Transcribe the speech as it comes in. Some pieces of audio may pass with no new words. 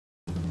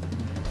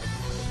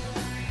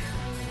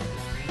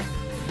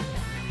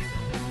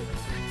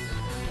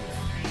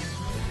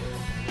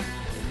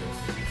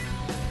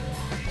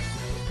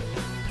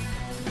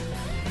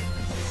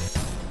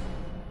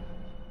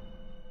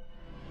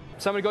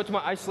So I'm gonna go to my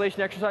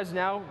isolation exercise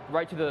now,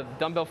 right to the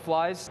dumbbell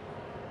flies.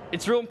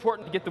 It's real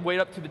important to get the weight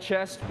up to the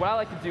chest. What I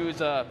like to do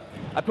is I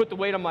put the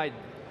weight on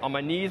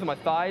my knees, on my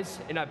thighs,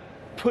 and I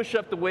push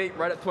up the weight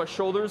right up to my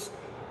shoulders.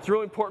 It's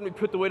really important we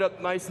put the weight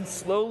up nice and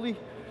slowly.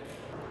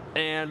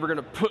 And we're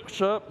gonna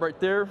push up right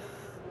there.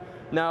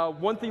 Now,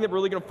 one thing that we're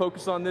really gonna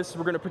focus on this,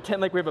 we're gonna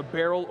pretend like we have a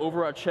barrel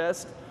over our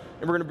chest,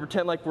 and we're gonna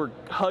pretend like we're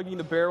hugging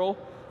the barrel.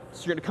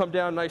 So you're gonna come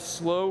down nice,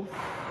 slow.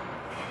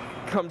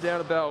 Come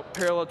down about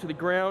parallel to the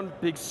ground,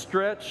 big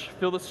stretch,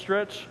 feel the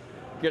stretch.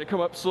 You're gonna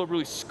come up slow,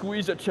 really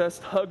squeeze that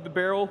chest, hug the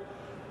barrel.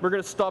 We're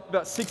gonna stop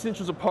about 6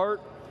 inches apart.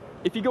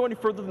 If you go any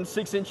further than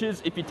 6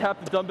 inches, if you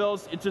tap the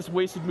dumbbells, it's just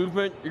wasted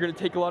movement. You're gonna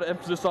take a lot of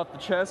emphasis off the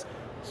chest.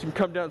 So you can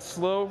come down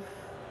slow,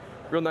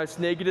 real nice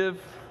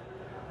negative.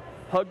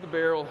 Hug the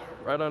barrel,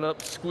 right on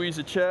up, squeeze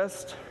the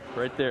chest,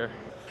 right there.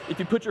 If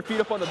you put your feet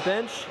up on the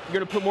bench, you're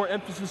gonna put more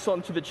emphasis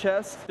onto the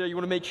chest. There, you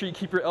wanna make sure you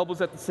keep your elbows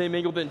at the same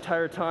angle the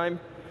entire time.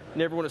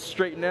 Never want to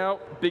straighten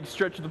out, big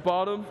stretch at the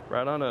bottom,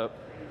 right on up.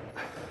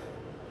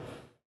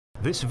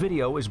 This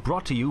video is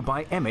brought to you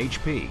by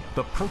MHP,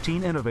 the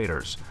protein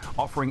innovators,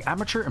 offering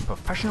amateur and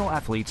professional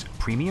athletes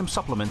premium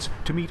supplements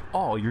to meet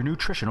all your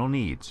nutritional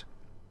needs.